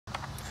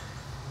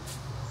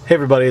Hey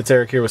everybody, it's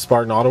Eric here with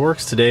Spartan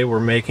Autoworx. Today we're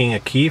making a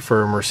key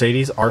for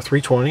Mercedes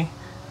R320.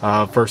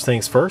 First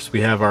things first,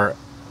 we have our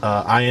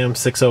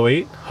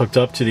IM-608 hooked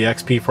up to the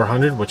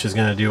XP400, which is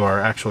going to do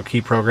our actual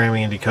key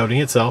programming and decoding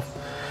itself.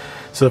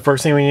 So the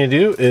first thing we need to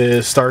do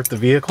is start the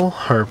vehicle,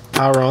 or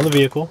power on the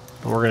vehicle,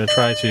 and we're going to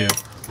try to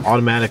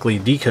automatically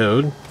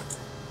decode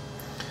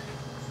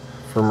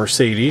for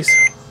Mercedes.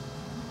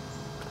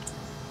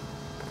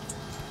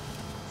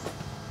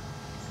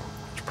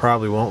 Which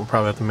probably won't, we'll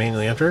probably have to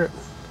manually enter it.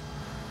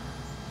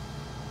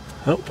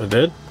 Oh, I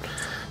did.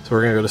 So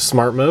we're going to go to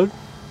smart mode.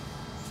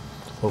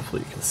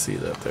 Hopefully you can see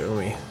that there. Let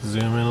me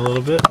zoom in a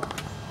little bit.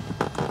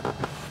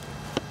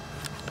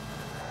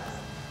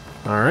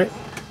 Alright,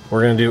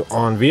 we're going to do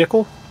on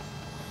vehicle.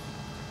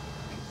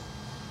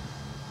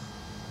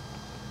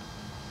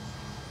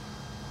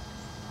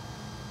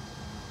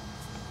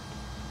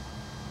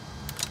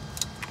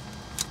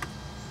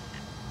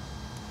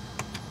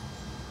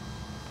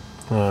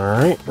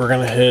 Alright, we're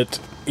going to hit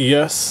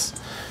yes,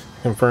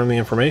 confirm the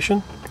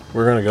information.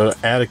 We're going to go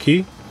to add a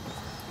key,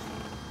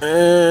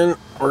 and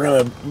we're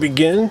going to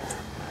begin.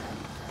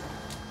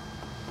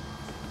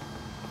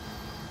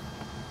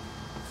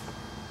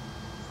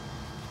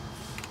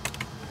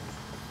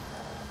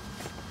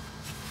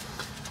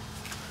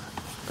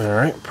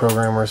 Alright,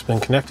 programmer has been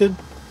connected.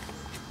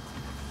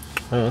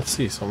 Oh, let's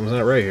see, something's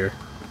not right here.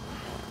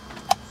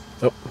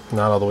 Oh,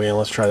 not all the way in.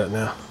 Let's try that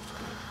now.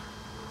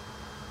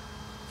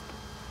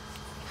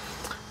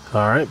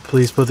 Alright,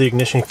 please put the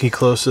ignition key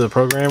close to the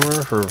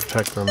programmer for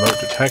protect remote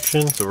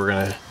detection. So we're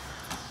going to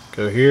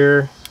go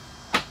here.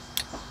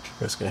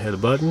 We're just going to hit a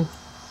button.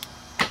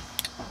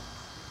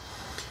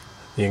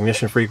 The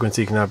ignition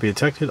frequency cannot be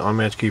detected.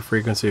 Unmatched key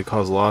frequency will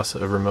cause loss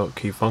of remote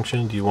key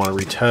function. Do you want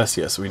to retest?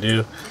 Yes, we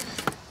do.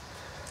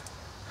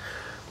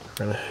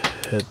 We're going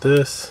to hit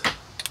this.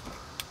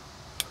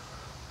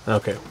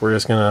 Okay, we're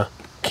just going to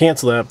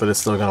cancel that, but it's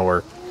still going to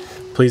work.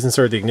 Please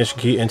insert the ignition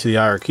key into the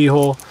IR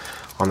keyhole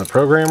on the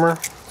programmer.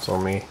 So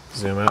let me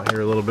zoom out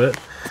here a little bit.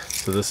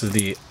 So this is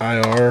the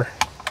IR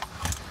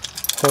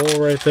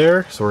hole right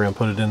there. So we're going to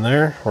put it in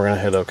there. We're going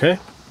to hit OK.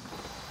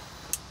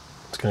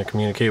 It's going to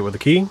communicate with the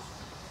key.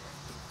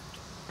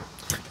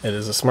 It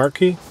is a smart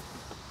key.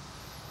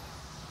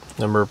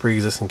 Number of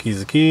pre-existing keys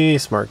is the key.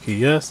 Smart key,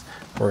 yes.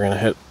 We're going to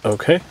hit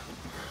OK.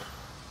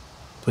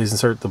 Please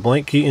insert the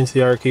blank key into the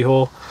IR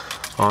keyhole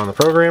on the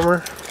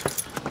programmer.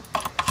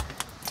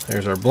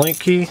 There's our blank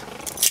key.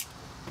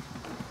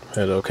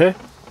 Hit OK.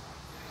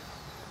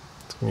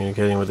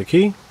 Communicating with the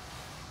key.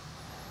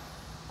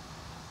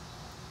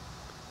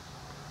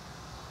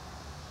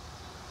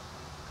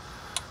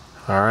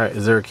 Alright,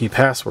 is there a key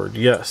password?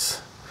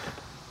 Yes.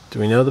 Do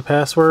we know the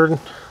password?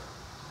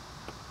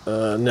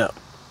 No.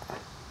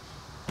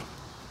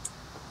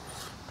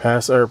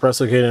 Press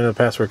located in the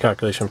password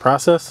calculation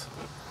process.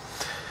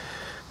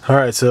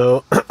 Alright,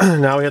 so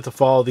now we have to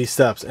follow these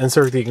steps.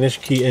 Insert the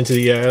ignition key into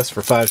the EIS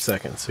for 5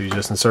 seconds. So you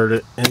just insert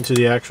it into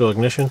the actual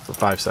ignition for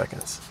 5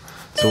 seconds.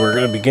 So we're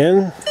going to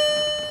begin.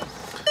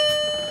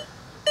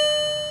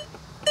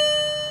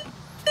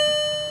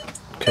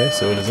 Okay,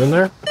 so it is in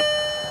there.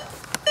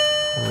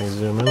 Let me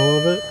zoom in a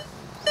little bit.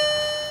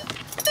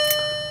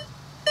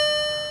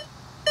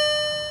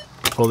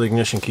 Pull the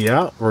ignition key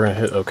out. We're going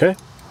to hit OK.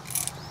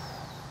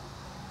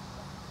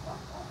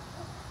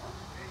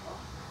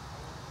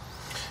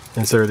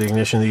 Insert the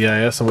ignition in the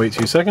EIS and wait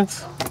 2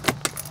 seconds.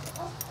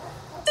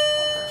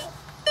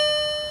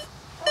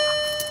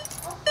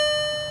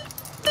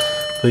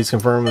 Please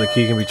confirm the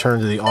key can be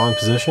turned to the on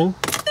position.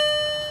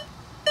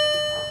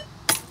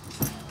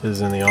 It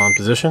is in the on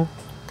position.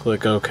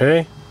 Click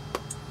OK.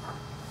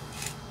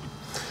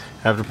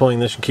 After pulling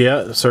the ignition key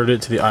out, insert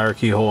it to the IR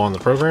keyhole on the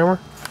programmer.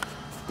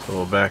 So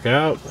we'll back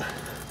out.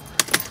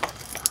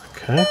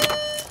 Okay.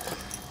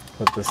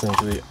 Put this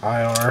into the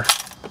IR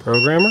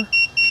programmer.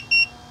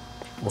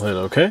 We'll hit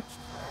OK.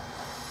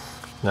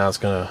 Now it's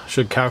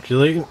should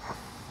calculate.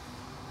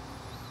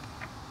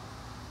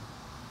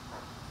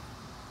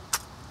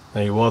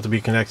 Now you will have to be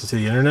connected to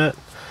the internet.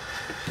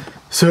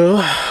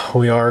 So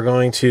we are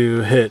going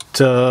to hit.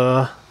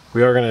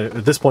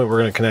 At this point, we're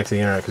going to connect to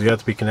the internet because you have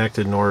to be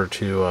connected in order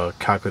to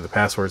calculate the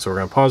password. So we're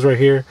going to pause right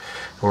here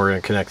and we're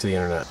going to connect to the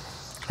internet.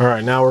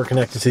 Alright, now we're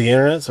connected to the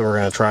internet, so we're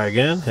going to try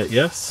again. Hit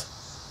yes.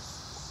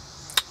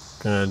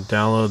 Going to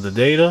download the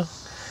data.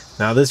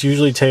 Now this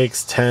usually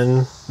takes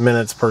 10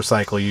 minutes per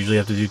cycle. You usually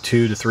have to do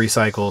 2 to 3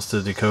 cycles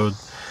to decode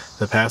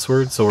the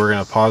password. So we're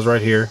going to pause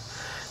right here.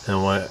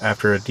 And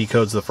after it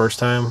decodes the first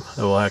time,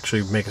 it will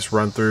actually make us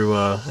run through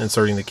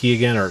inserting the key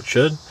again, or it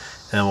should.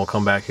 And we'll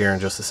come back here in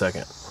just a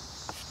second.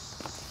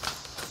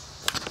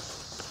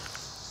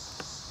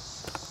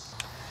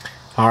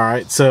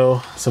 Alright,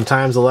 so some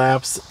time's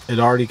elapsed. It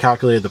already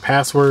calculated the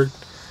password.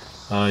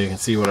 You can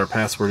see what our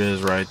password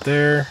is right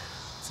there.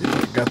 Let's see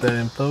if I got that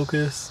in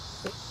focus.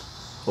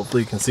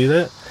 Hopefully you can see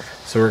that.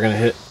 So we're going to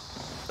hit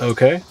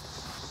OK.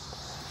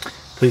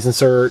 Please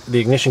insert the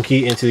ignition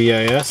key into the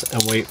EIS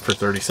and wait for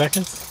 30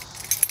 seconds.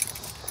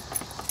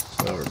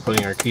 So we're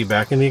putting our key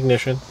back in the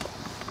ignition.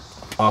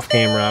 Off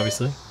camera,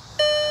 obviously.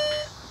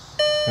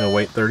 I'm gonna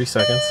wait 30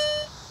 seconds.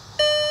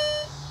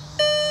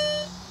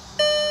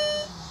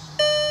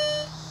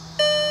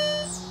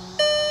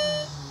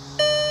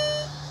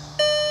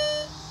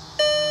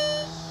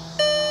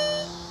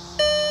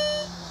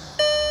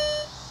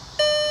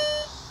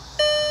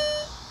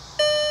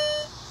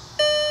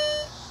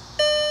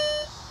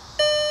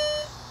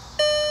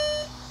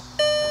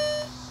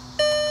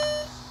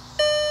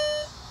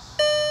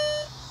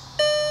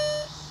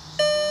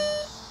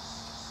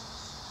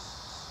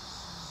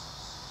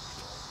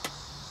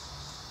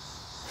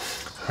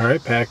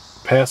 Alright,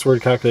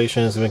 password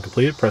calculation has been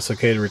completed. Press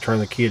OK to return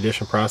the key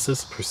addition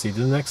process. Proceed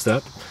to the next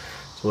step.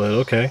 So we'll hit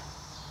OK.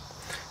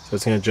 So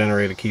it's going to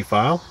generate a key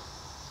file.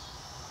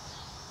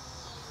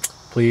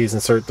 Please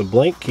insert the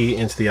blank key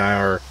into the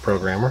IR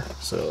programmer.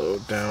 So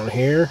down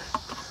here,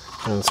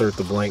 insert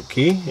the blank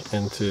key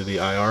into the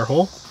IR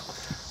hole.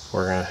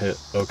 We're going to hit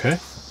OK.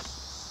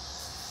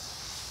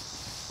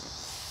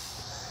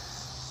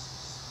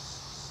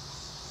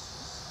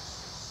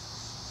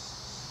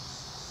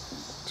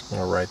 I'm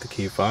going to write the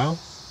key file.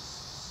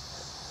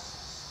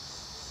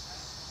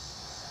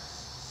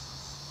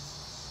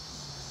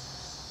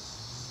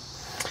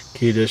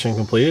 Key addition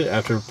completed.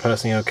 After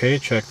pressing OK,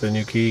 check the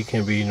new key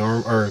can be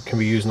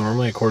used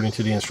normally according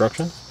to the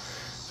instructions.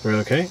 So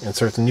we're OK.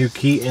 Insert the new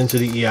key into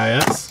the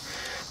EIS.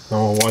 Then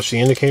we'll watch the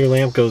indicator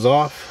lamp goes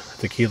off.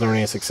 If the key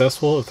learning is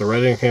successful, if the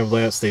red indicator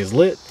lamp stays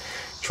lit,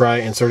 try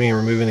inserting and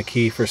removing the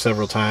key for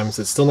several times.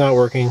 It's still not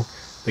working.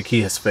 The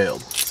key has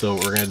failed. So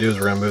what we're going to do is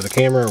we're going to move the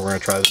camera and we're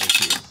going to try the new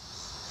key.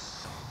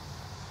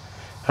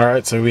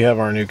 Alright, so we have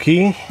our new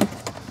key.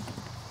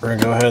 We're going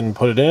to go ahead and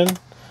put it in.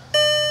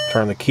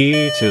 Turn the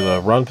key to the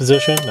run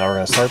position. Now we're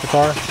going to start the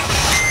car.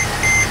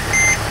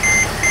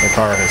 The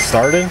car has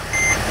started.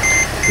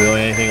 The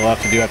only anything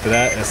left to do after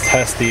that is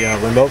test the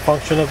remote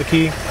function of the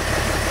key.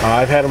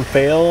 I've had them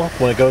fail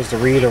when it goes to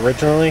read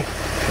originally,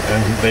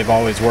 and they've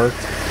always worked.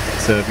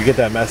 So if you get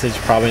that message,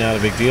 probably not a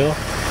big deal.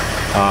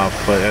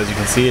 But as you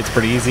can see, it's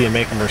pretty easy to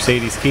make a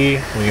Mercedes key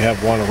when you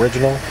have one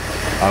original.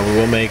 We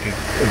will make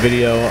a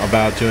video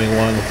about doing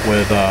one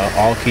with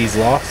all keys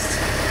lost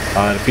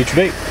at a future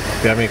date.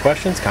 If you have any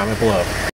questions, comment below.